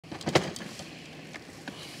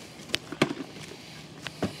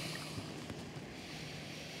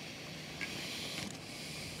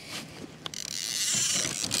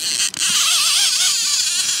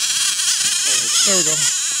There we go.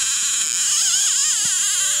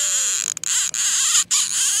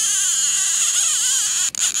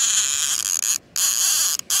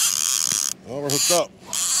 Oh, we're hooked up.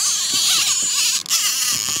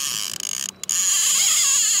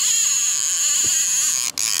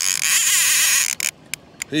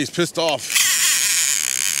 He's pissed off.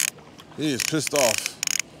 He is pissed off.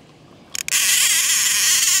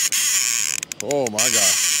 Oh my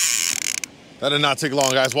God. That did not take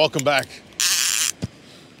long, guys. Welcome back.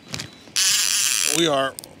 We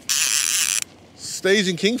are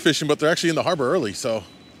staging kingfishing, but they're actually in the harbor early, so.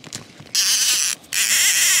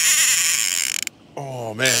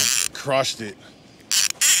 Oh man, crushed it.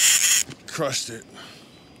 Crushed it.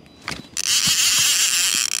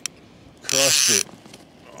 Crushed it.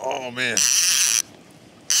 Oh man.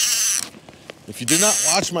 If you did not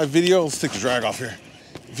watch my video, let's take the drag off here.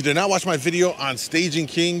 If you did not watch my video on staging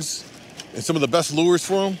kings and some of the best lures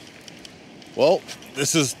for them, well,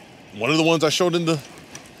 this is one of the ones I showed in the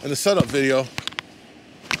setup video.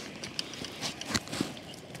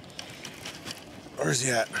 Where's he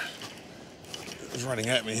at? He's running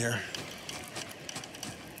at me here.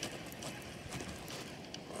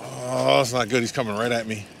 Oh, that's not good. He's coming right at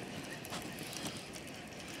me.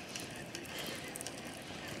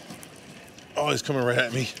 Oh, he's coming right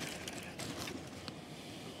at me.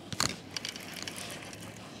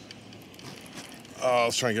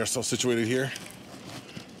 Let's try and get ourselves situated here.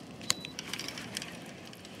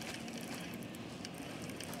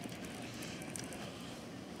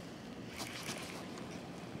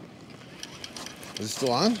 Is it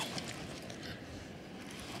still on?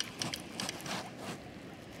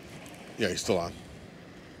 Yeah, he's still on.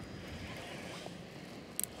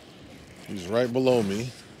 He's right below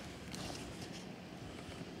me.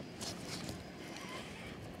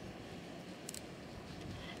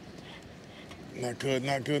 Not good,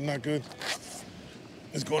 not good, not good.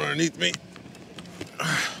 He's going underneath me.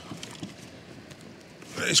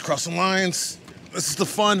 He's crossing lines. This is the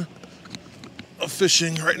fun of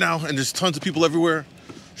fishing right now, and there's tons of people everywhere,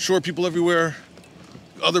 shore people everywhere,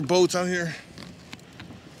 other boats out here.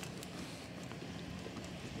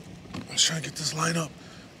 Let's try and get this line up.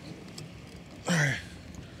 All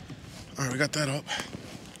right, we got that up.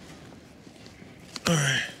 All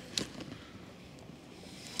right.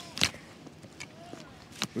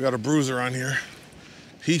 We got a bruiser on here.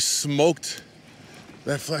 He smoked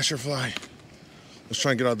that flasher fly. Let's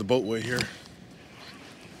try and get out of the boatway here.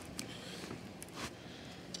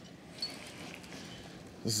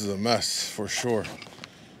 This is a mess for sure.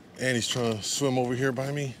 And he's trying to swim over here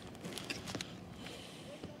by me.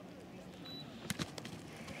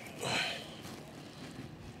 I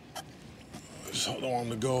just don't want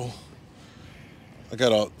him to go. I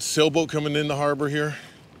got a sailboat coming in the harbor here.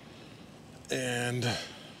 And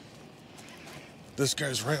this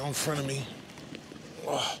guy's right in front of me.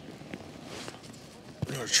 Oh.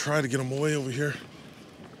 I'm gonna try to get him away over here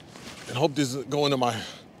and hope this doesn't go into my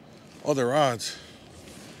other rods.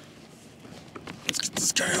 Let's get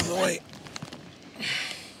this guy out of the way.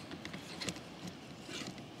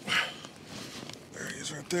 There he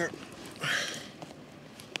is right there.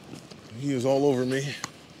 He is all over me.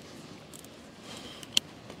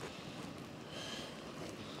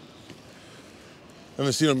 I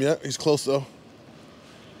haven't seen him yet. He's close though.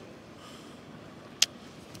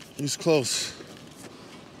 He's close.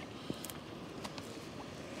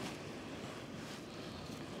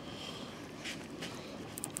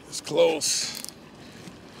 He's close.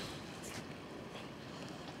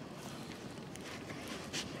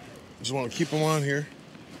 Just want to keep him on here.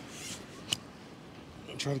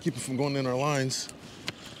 I'm trying to keep him from going in our lines.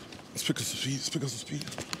 Let's pick up some speed. Let's pick up some speed.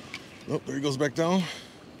 Oh, there he goes back down.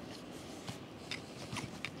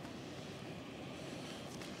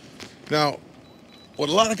 Now, what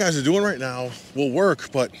a lot of guys are doing right now will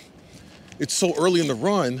work, but it's so early in the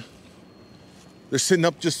run, they're sitting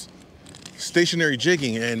up just stationary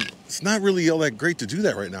jigging, and it's not really all that great to do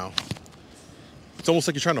that right now. It's almost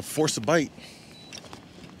like you're trying to force a bite.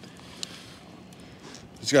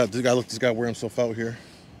 Look this guy wear himself out here.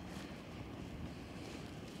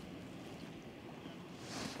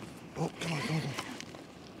 Oh, come on.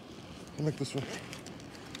 Come back this way.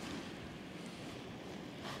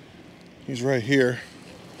 He's right here.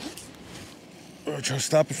 We're trying to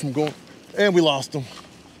stop it from going, and we lost him.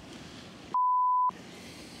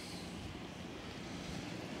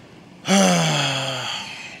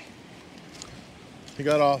 He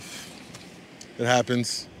got off. It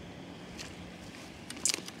happens.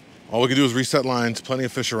 All we can do is reset lines. Plenty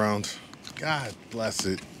of fish around. God bless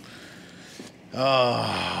it.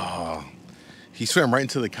 He swam right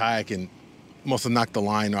into the kayak, and Must have knocked the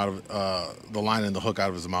line and the hook out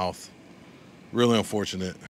of his mouth. Really unfortunate.